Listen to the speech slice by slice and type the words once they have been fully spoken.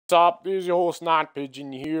What's up? This is your host, Not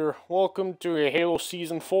Pigeon here. Welcome to a Halo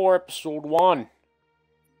Season 4, Episode 1.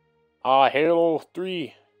 Halo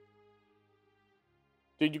 3.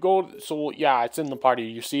 Did you go? So, yeah, it's in the party.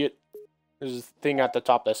 You see it? There's a thing at the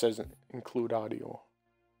top that says include audio.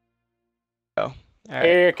 Oh,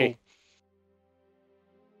 alright. Okay. Cool.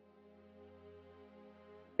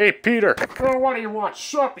 Hey, Peter. Oh, what do you want?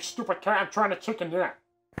 Shut up, you stupid cat. I'm trying to chicken nap.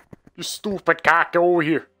 You stupid cat, go over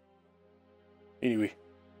here. Anyway.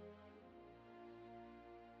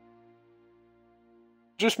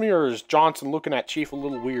 Just me, or is Johnson looking at Chief a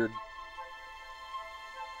little weird?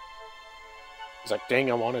 He's like,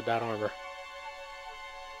 dang, I wanted that armor.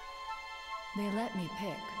 They let me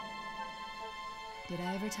pick. Did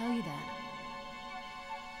I ever tell you that?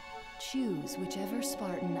 Choose whichever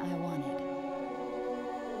Spartan I wanted.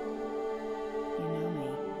 You know me.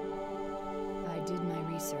 I did my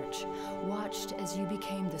research, watched as you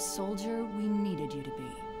became the soldier we needed you to be.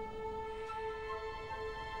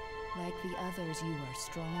 Like the others, you were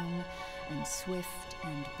strong and swift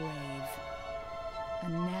and brave. A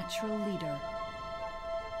natural leader.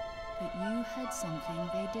 But you had something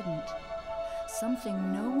they didn't.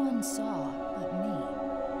 Something no one saw but me.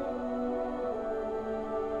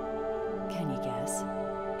 Can you guess?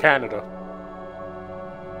 Canada.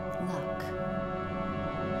 Luck.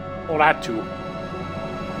 Oh, that too.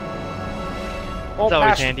 Oh, It's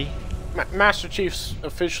always handy. Master Chief's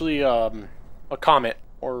officially a comet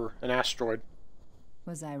or an asteroid.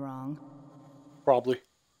 Was I wrong? Probably.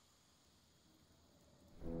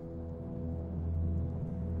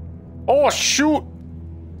 Oh, shoot!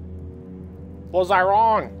 Was I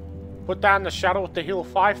wrong? Put that in the shadow with the Halo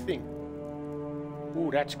 5 thing.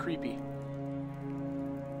 Ooh, that's creepy.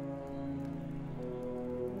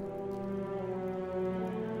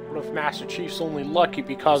 What if Master Chief's only lucky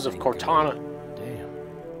because of Cortana? Damn.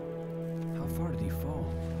 How far did he fall?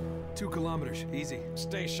 2 kilometers. Easy.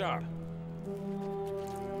 Stay sharp.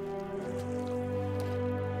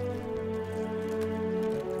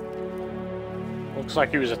 Looks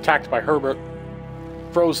like he was attacked by Herbert.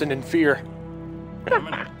 Frozen in fear.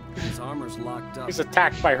 His armor's locked up. He's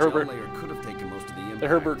attacked by Herbert. Layer could have taken most of the impact. The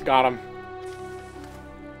Herbert got him.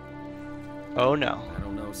 Oh no. I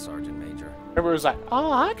don't know, Sergeant Major. Herbert was like,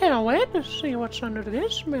 oh, I can't wait to see what's under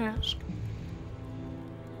this mask.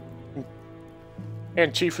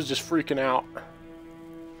 And Chief was just freaking out.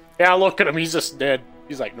 Yeah, look at him. He's just dead.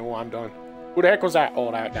 He's like, no, I'm done. Who the heck was that? Oh,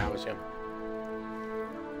 that was him.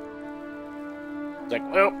 He's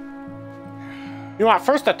like, well. You know, at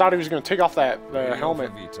first I thought he was going to take off the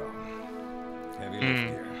helmet.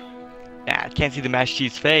 Yeah, I can't see the Master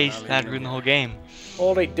Chief's face. That'd ruin the whole game.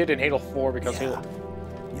 Oh, they did in Halo 4 because Halo...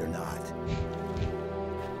 You're not.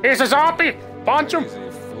 Here's a zombie! Punch him!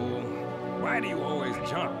 Crazy fool. Why do you always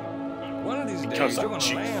jump? One of these Because days you're I'm gonna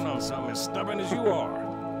Chief. land on something as stubborn as you are.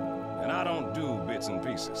 And I don't do bits and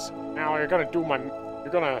pieces. Now you're gonna do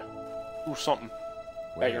something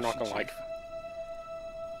that you're not gonna like.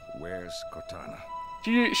 Where's Cortana?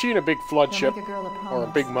 She in a big flood Don't ship make a girl a or a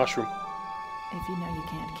promise. big mushroom. If you know you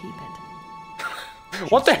can't keep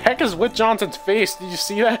it. What the heck is with Johnson's face? Did you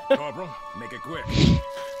see that? Corporal, make it quick.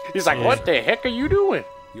 He's like, what the heck are you doing?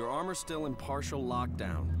 Your armor's still in partial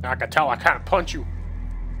lockdown. I can tell I can't punch you.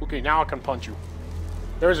 Okay, now I can punch you.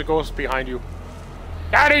 There's a ghost behind you.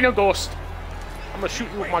 That ain't a ghost. I'm gonna shoot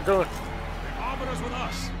you with my gun. The arbiter's with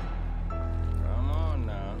us. Come on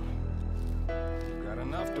now. You got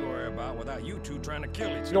enough to worry about without you two trying to kill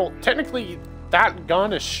each other. You know, technically, that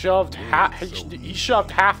gun is shoved he shoved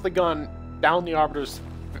half the gun down the Arbiter's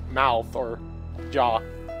mouth or jaw.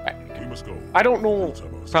 We must go. I don't know.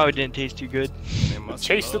 Probably didn't taste too good. It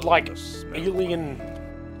tasted like alien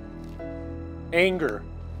anger.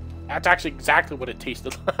 That's actually exactly what it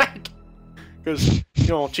tasted like. Because, you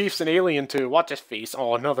know, Chief's an alien too. Watch his face.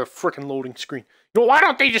 Oh, another freaking loading screen. You know, why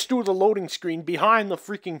don't they just do the loading screen behind the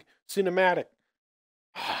freaking cinematic?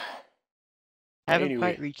 Haven't Anyway.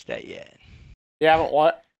 quite reached that yet. You haven't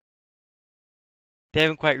what? They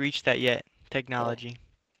haven't quite reached that yet. Technology.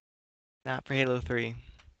 Not for Halo 3.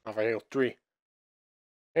 Not for Halo 3.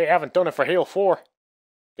 They haven't done it for Halo 4.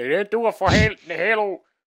 They didn't do it for Halo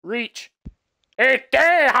Reach.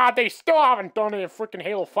 They still haven't done it in freaking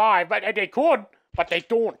Halo 5. But they could, but they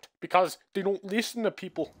don't. Because they don't listen to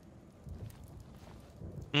people.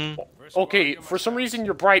 Okay, for some reason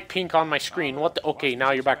you're bright pink on my screen. What the? Okay,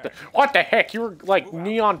 now you're back to... What the heck? You were like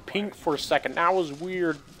neon pink for a second. That was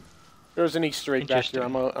weird. There's an Easter egg back here.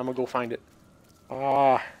 I'm gonna go find it.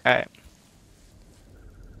 Alright.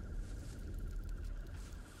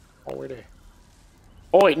 Oh, where the...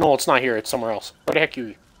 Oh, wait, no, it's not here. It's somewhere else. Where the heck are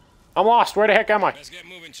you? I'm lost. Where the heck am I? Let's get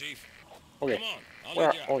moving, Chief. Okay. Come on,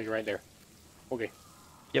 Where? Oh, you're right there. Okay.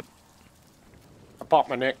 Yep. I popped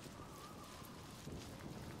my neck.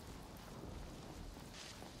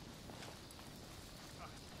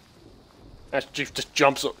 That chief just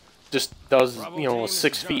jumps, just does, you know, a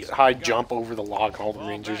 6 feet high jump over the log, and all the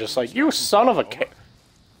Marines are just like, "You son of a cat!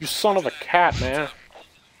 You son of a cat, man!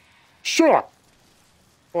 Shut up!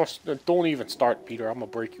 Oh, don't even start, Peter. I'm gonna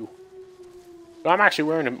break you." I'm actually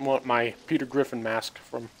wearing my Peter Griffin mask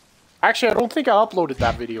from. Actually, I don't think I uploaded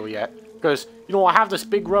that video yet, because you know I have this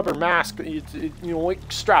big rubber mask. You know, it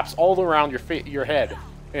straps all around your head.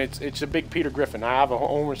 It's a big Peter Griffin. I have a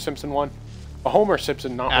Homer Simpson one, a Homer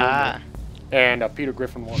Simpson, not Homer, and a Peter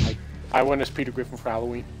Griffin one. I went as Peter Griffin for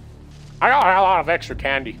Halloween. I got a lot of extra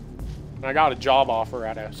candy, and I got a job offer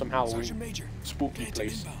at some Halloween spooky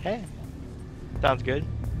place. Hey, sounds good.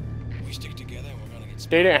 We stick together and we're gonna get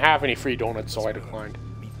They didn't have any free donuts, so I declined.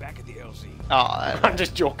 meet back at the LZ. Oh, I'm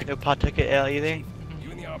just joking. no Pawtucket Ale either.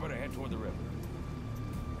 You and the operator head toward the river.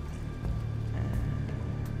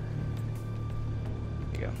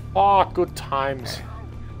 There you go. Oh, good times.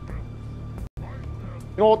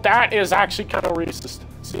 You know, that is actually kind of racist.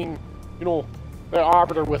 Seeing, you know, the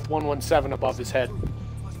arbiter with 117 above his head.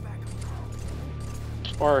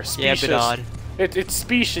 Or species. Yeah, a bit odd. It's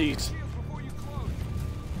species.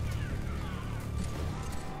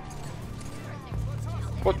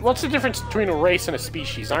 What's the difference between a race and a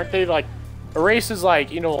species? Aren't they like... A race is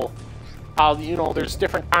like, you know, how, you know, there's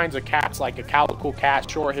different kinds of cats, like a calico cat,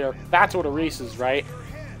 short hair. That's what a race is, right?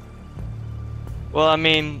 Well, I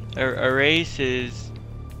mean, a race is,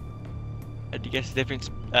 I guess, different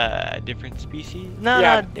species. No,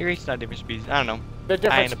 Yeah. a race is not different species. I don't know. The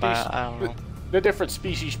different species. I don't know. The different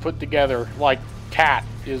species put together, like cat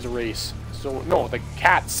is a race. So no, the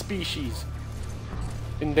cat species.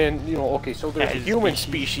 And then, you know, okay, so there's a human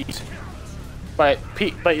species. But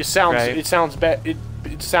it sounds Right.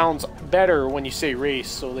 it sounds better when you say race.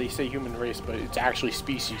 So they say human race, but it's actually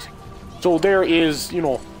species. So there is, you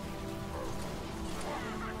know,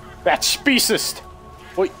 that's speciest.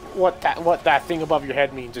 What that thing above your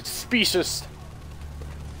head means? It's speciest.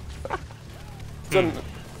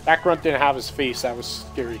 That grunt didn't have his face. That was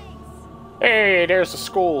scary. Hey, there's the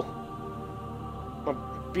skull. I'm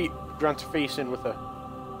gonna beat Grunt's face in with a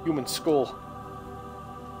human skull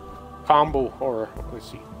combo, or let's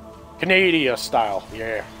see, Canada style.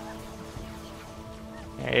 Yeah.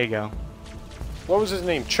 There you go. What was his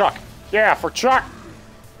name? Chuck. Yeah, for Chuck.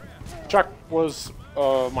 Chuck was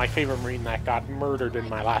my favorite Marine that got murdered in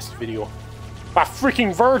my last video by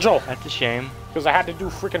freaking Virgil. That's a shame. Because I had to do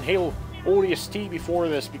freaking Halo ODST before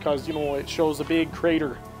this because, you know, it shows a big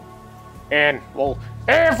crater. And, well,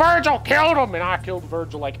 hey, Virgil killed him! And I killed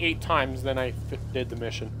Virgil like 8 times, then I did the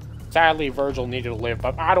mission. Sadly, Virgil needed to live,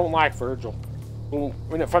 but I don't like Virgil. So,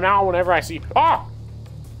 from now on, whenever I see... Ah!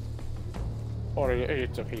 Oh,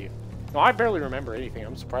 it's okay. No, I barely remember anything.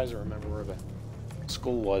 I'm surprised I remember where the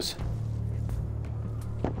school was.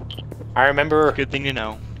 I remember... Good thing to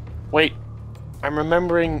know. Wait. I'm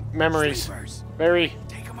remembering memories. Very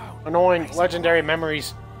annoying, legendary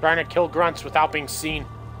memories. Trying to kill grunts without being seen.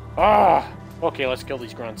 Ah! Okay, let's kill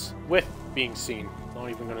these grunts. With being seen. Not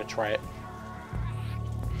even gonna try it.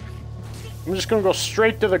 I'm just gonna go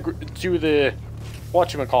straight to the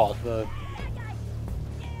whatchamacallit, the...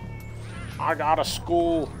 I got a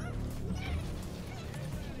school.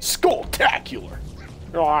 Skulltacular!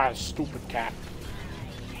 Oh, stupid cat.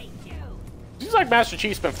 Seems like Master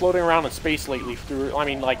Chief's been floating around in space lately through, I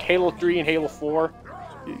mean, like Halo 3 and Halo 4.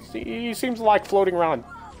 He seems to like floating around in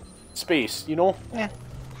space, you know? Yeah.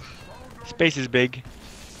 Space is big.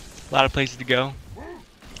 A lot of places to go.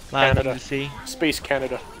 A lot of Canada. things to see. Space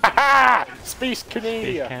Canada. Haha! Space Canada.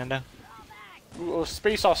 Space Canada.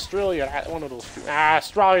 Space Australia. One of those two.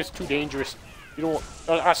 Australia's too dangerous. You know,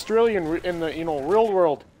 Australia in the, you know, real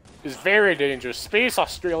world is very dangerous. Space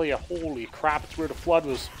Australia, holy crap, it's where the flood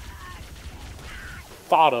was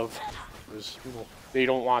thought of. Was, you know, they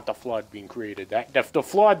don't want the flood being created. The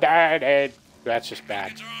flood, that's just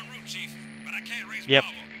bad. Yep.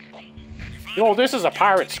 You know, this is a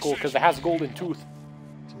pirate school because it has a golden tooth.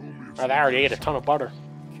 They already ate a ton of butter.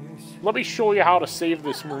 Let me show you how to save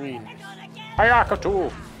this Marine.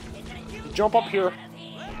 Hayakatu! You jump up here,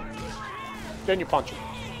 then you punch him.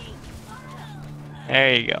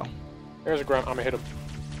 There you go. There's a grunt. I'm gonna hit him.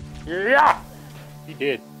 Yeah! He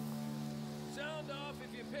did. Sound off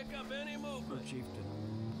if you pick up any movement. Chieftain.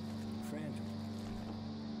 Friend.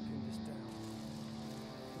 Pin this down.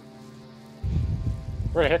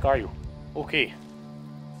 Where the heck are you? Okay.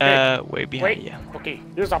 Way behind Wait. you. Okay,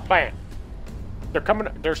 here's our plan. They're coming.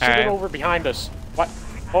 They're sitting Alright. over behind us. What?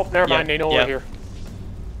 Oh, never mind. They know we're here.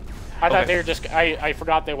 I thought Okay. they were just. I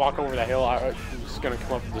forgot they walked over the hill. I was gonna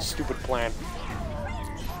come up with a stupid plan.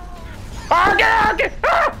 Oh, get out!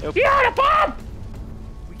 Ah! Nope. He had a bomb!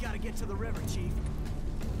 We gotta get to the river, Chief.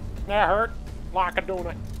 That hurt. Like a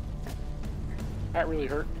donut. That really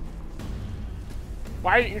hurt.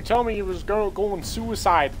 Why didn't you tell me you was going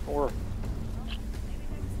suicide or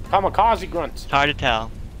kamikaze grunts? Hard to tell.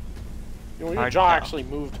 You know, your Hard to jaw tell. actually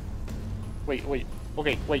moved. Wait.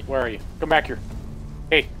 Okay, wait, where are you? Come back here.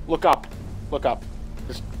 Hey, look up. Look up.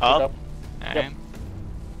 Just look Up? up. Alright.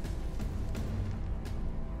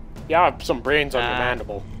 You have some brains on your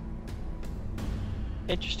mandible.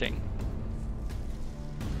 Interesting.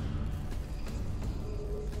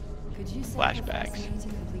 Could you Flashbacks. sacrifice me to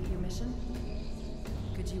complete your mission?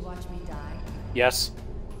 Could you watch me die? Yes.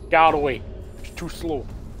 Get out of the way. It's too slow.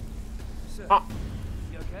 Ah,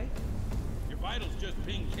 You okay? Your vitals just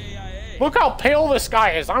pinged KIA. look how pale this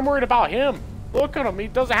guy is. I'm worried about him. Look at him. He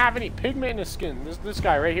doesn't have any pigment in his skin. This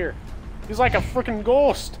guy right here. He's like a freaking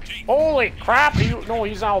ghost. Holy crap. No,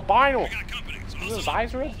 he's albino. Is his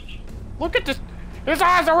eyes red? Look at this. His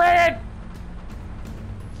eyes are red.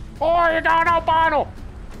 Oh, you got an albino.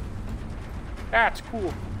 That's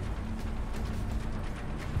cool.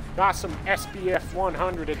 Got some SPF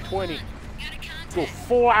 120. Go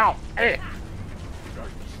full out. Hey.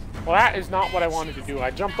 Well, that is not what I wanted to do.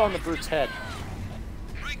 I jumped on the brute's head.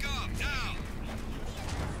 Break off now.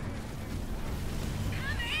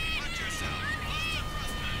 Watch yourself.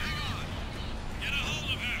 Hang on. Get a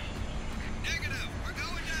hold of her. Negative. We're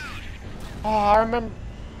going down. Oh, I remember.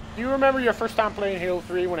 Do you remember your first time playing Halo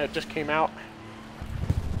 3 when it just came out?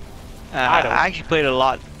 I don't. actually played a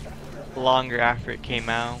lot longer after it came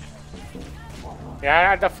out.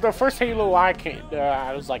 Yeah, the first Halo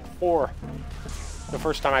I was like 4. The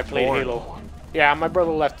first time I played 4. Halo. Yeah, my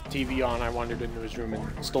brother left the TV on. I wandered into his room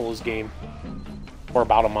and stole his game for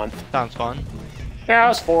about a month. Sounds fun. Yeah, I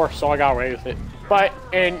was 4, so I got away with it. But,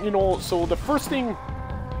 and you know, so the first thing,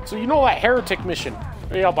 so you know that heretic mission?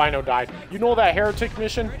 The albino died. You know that heretic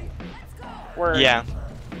mission? Where, Yeah.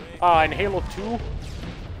 in Halo 2?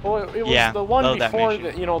 Well, it was Yeah, the one love that before,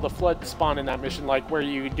 mission. you know, the flood spawned in that mission, like where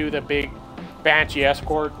you do the big Banshee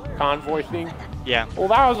escort convoy thing. Yeah. Well,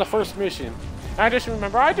 that was the first mission. I just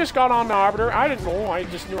remember, I just got on the Arbiter. I didn't know. I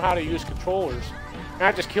just knew how to use controllers. And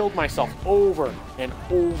I just killed myself over and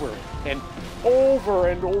over and over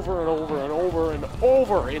and over and over and over and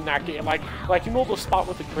over in that game. Like you know the spot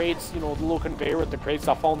with the crates, you know, the little conveyor with the crates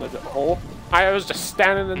that fall in the hole? I was just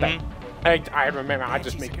standing in that. I remember, I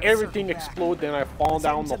just make everything explode, then I fall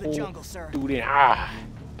down the to the hole. jungle, sir. Dude, and I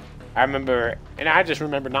remember, and I just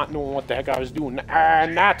remember not knowing what the heck I was doing.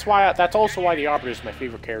 And that's also why the Arbiter is my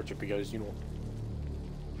favorite character, because, you know,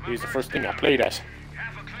 he's the first thing I played as.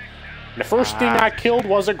 And the first thing I killed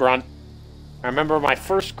was a grunt. I remember my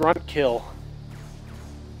first grunt kill.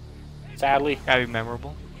 Sadly. Gotta be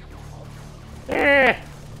memorable.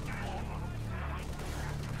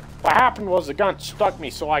 What happened was the gun stuck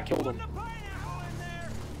me, so I killed him.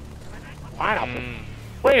 Pineapple.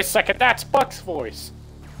 Wait a second, that's Buck's voice.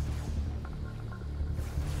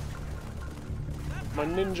 My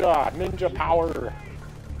ninja power.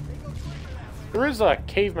 There is a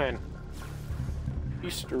caveman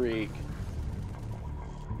Easter egg.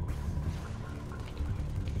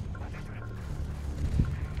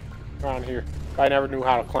 Around here. I never knew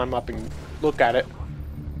how to climb up and look at it.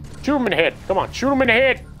 Shoot him in the head. Come on, shoot him in the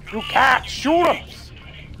head. You cat, shoot him.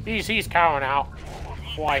 He's cowering out.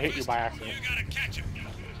 Oh, I hit you by accident.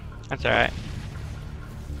 That's alright.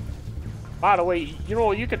 By the way, you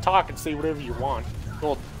know, you can talk and say whatever you want.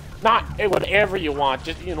 Well, not whatever you want,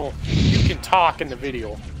 just, you know, you can talk in the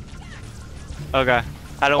video. Okay.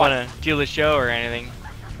 I don't What? want to steal the show or anything.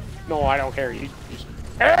 No, I don't care. You just...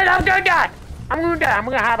 Hey, I'm gonna die! I'm gonna die! I'm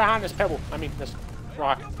gonna hide behind this pebble. I mean, this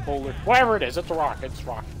rock, boulder. Whatever it is, it's a rock. It's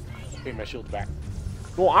rock. Okay, my shield's back.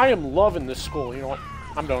 Well, I am loving this skull. You know what?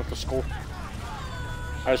 I'm done with the skull.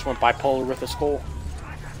 I just went bipolar with the skull.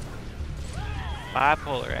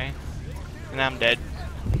 Bipolar, eh? And I'm dead.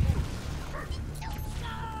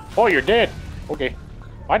 Oh, you're dead. Okay.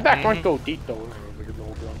 Why'd that grunt go deep, though?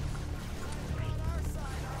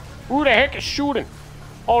 Who the heck is shooting?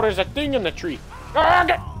 Oh, there's a thing in the tree.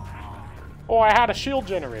 Oh, I had a shield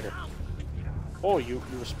generator. Oh, you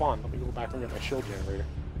respawned. Let me go back and get my shield generator.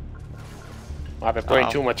 I've been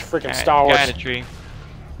playing too much freaking Star Wars. Guy in a tree.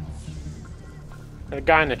 And the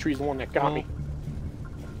guy in the tree's the one that got me.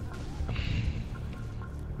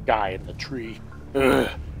 Guy in the tree. Ugh.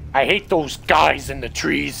 I hate those guys in the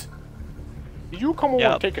trees. Did you come over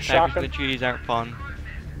and take a shotgun? The trees aren't fun.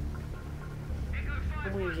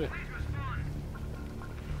 Where is it?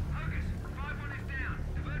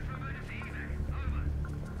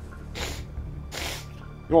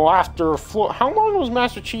 You know, after how long was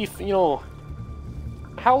Master Chief? You know,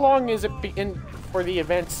 how long is it for the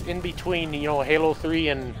events in between? You know, Halo 3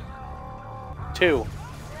 and 2.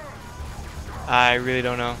 I really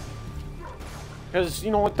don't know. Because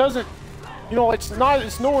you know it doesn't. You know, it's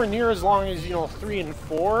nowhere near as long as, you know, 3 and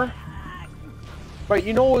 4. But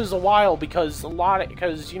you know it was a while because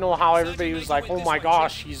you know how everybody was like, oh my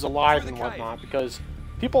gosh, he's alive and whatnot, because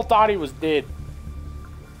people thought he was dead.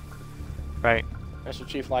 Right. Master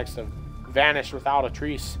Chief likes to vanish without a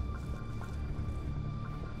trace.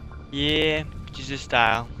 Yeah, just his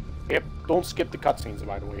style. Yep, don't skip the cutscenes,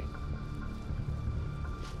 by the way.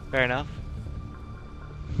 Fair enough.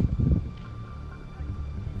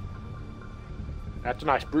 That's a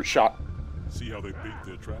nice brute shot. See how they bait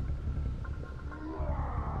their trap?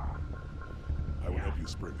 I will help you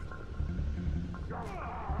spring it.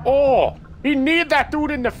 Oh, he need that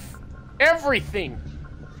dude in the everything.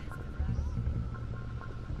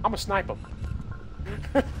 I'm a sniper.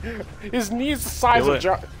 His knee's the size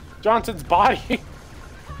of Johnson's body.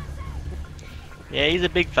 Yeah, he's a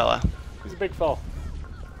big fella. He's a big fella.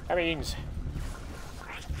 That means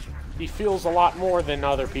he feels a lot more than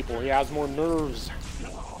other people. He has more nerves.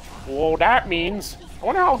 Well, that means... I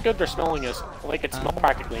wonder how good their smelling is. They could smell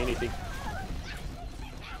practically anything.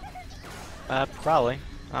 Probably.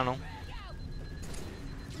 I don't know.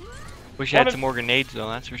 Wish I had some more grenades, though,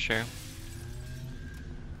 that's for sure.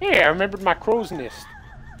 Yeah, I remembered my crow's nest.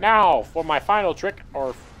 Now, for my final trick,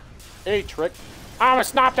 or a trick, I'm gonna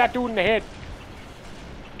snap that dude in the head.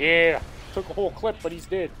 Yeah, took a whole clip, but he's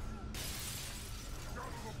dead.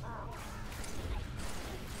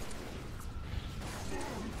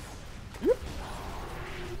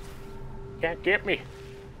 Can't get me.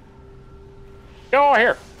 Get over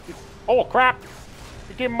here. Oh, crap.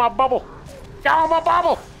 You gave me my bubble. Got my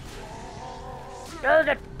bubble. There you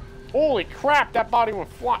go. Holy crap, that body went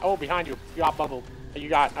flying. Oh, behind you. You got bubble. You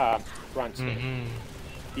got, grunts.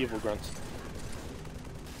 Evil grunts.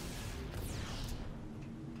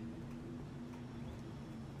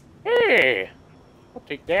 Hey! I'll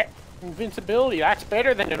take that. Invincibility. That's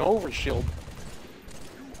better than an overshield.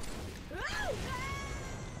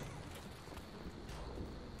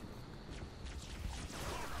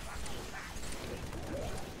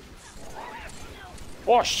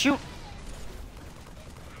 Oh, shoot!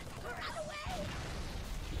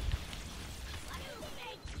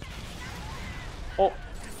 Oh,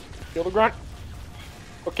 kill the grunt.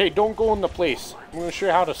 Okay, don't go in the place. I'm gonna show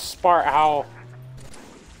you how to how...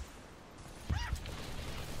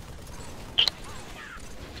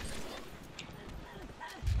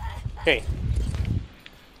 Okay.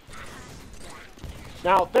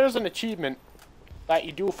 Now, there's an achievement that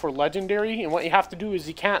you do for legendary, and what you have to do is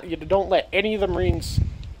you don't let any of the Marines...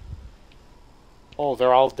 Oh,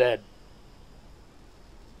 they're all dead.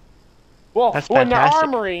 Well, That's when there fantastic.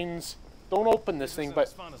 are Marines, don't open this thing,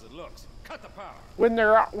 but when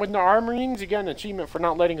there are Marines, you get an achievement for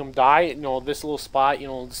not letting them die. You know, this little spot, you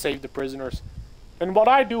know, to save the prisoners. And what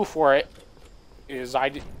I do for it is I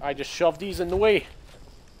just shove these in the way.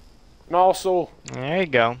 And also, There you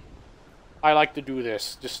go. I like to do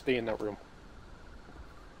this. Just stay in that room.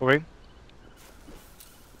 Okay.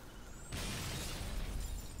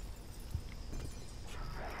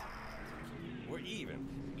 We're even.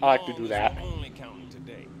 I like to do that. Only counting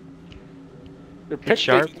today.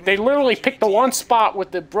 They literally picked the one spot with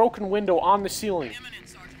the broken window on the ceiling.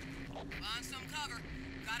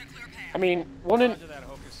 I mean,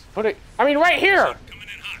 right here!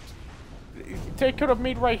 They could have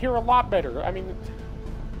made right here a lot better. I mean,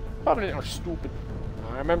 Covenant are stupid.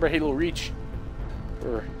 I remember Halo Reach.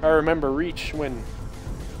 Or, I remember Reach when...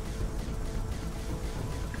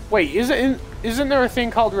 Wait, isn't there a thing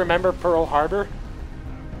called Remember Pearl Harbor?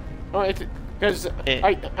 Oh, because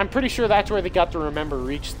I'm pretty sure that's where they got the Remember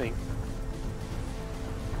Reach thing.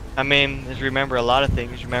 I mean, just remember a lot of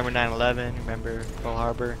things. Remember 9/11. Remember Pearl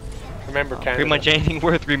Harbor. Remember Canada. Pretty much anything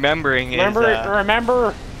worth remembering remember, is.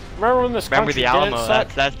 Remember when this Remember country the Alamo. did set?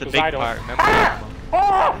 That's the big part. Remember the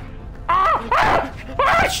Alamo.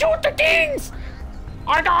 Shoot the kings!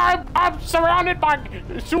 I'm surrounded by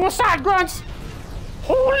suicide grunts.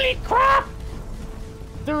 Holy crap!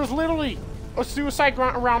 There's literally a suicide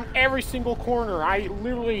grunt around every single corner. I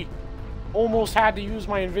literally almost had to use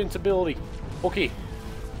my invincibility. Okay.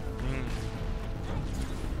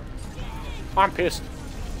 I'm pissed.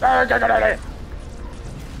 I'm out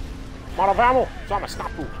of ammo, so I'm gonna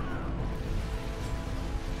snap you. You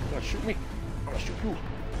gonna shoot me? I'm gonna shoot you.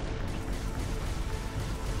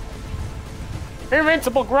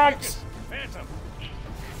 Invincible grunts! Phantom.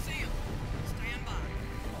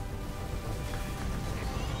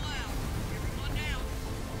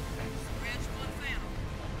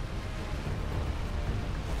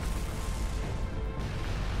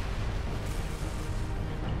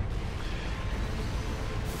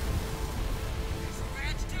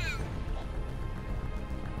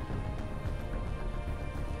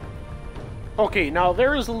 Okay, now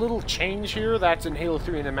there is a little change here that's in Halo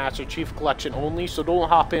 3 in the Master Chief Collection only, so don't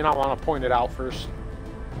hop in, I want to point it out first.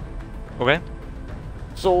 Okay.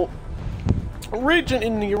 So,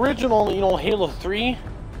 in the original, you know, Halo 3,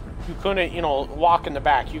 you couldn't, you know, walk in the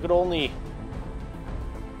back. You could only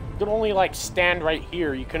like stand right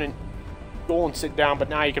here. You couldn't go and sit down, but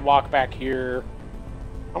now you can walk back here.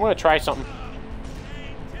 I'm gonna try something.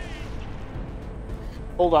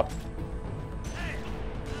 Hold up.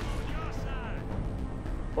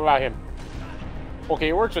 What about him? Okay,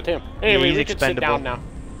 it works with him. Anyway, he's we can sit expendable. down now.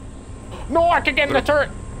 No, I can get in the turret!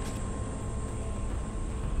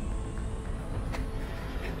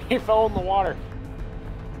 He fell in the water.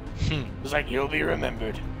 It's like, you'll be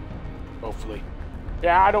remembered. Hopefully.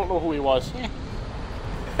 Yeah, I don't know who he was.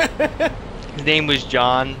 His name was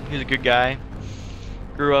John. He was a good guy.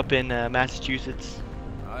 Grew up in Massachusetts.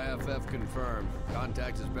 IFF confirmed.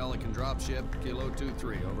 Contact is Pelican dropship, Kilo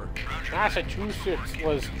 23, over. Massachusetts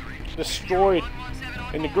was destroyed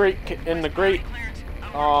in the great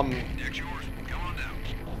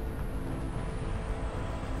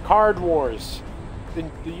Card Wars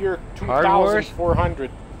in the year Card Wars?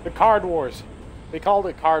 2400. The Card Wars. They called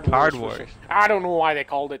it Card Wars. Card Wars. I don't know why they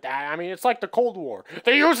called it that. I mean, it's like the Cold War.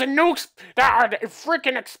 They're using nukes that are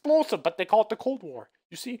freaking explosive, but they call it the Cold War.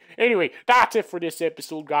 You see? Anyway, that's it for this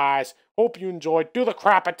episode, guys. Hope you enjoyed. Do the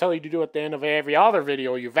crap I tell you to do at the end of every other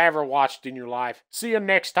video you've ever watched in your life. See you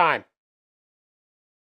next time.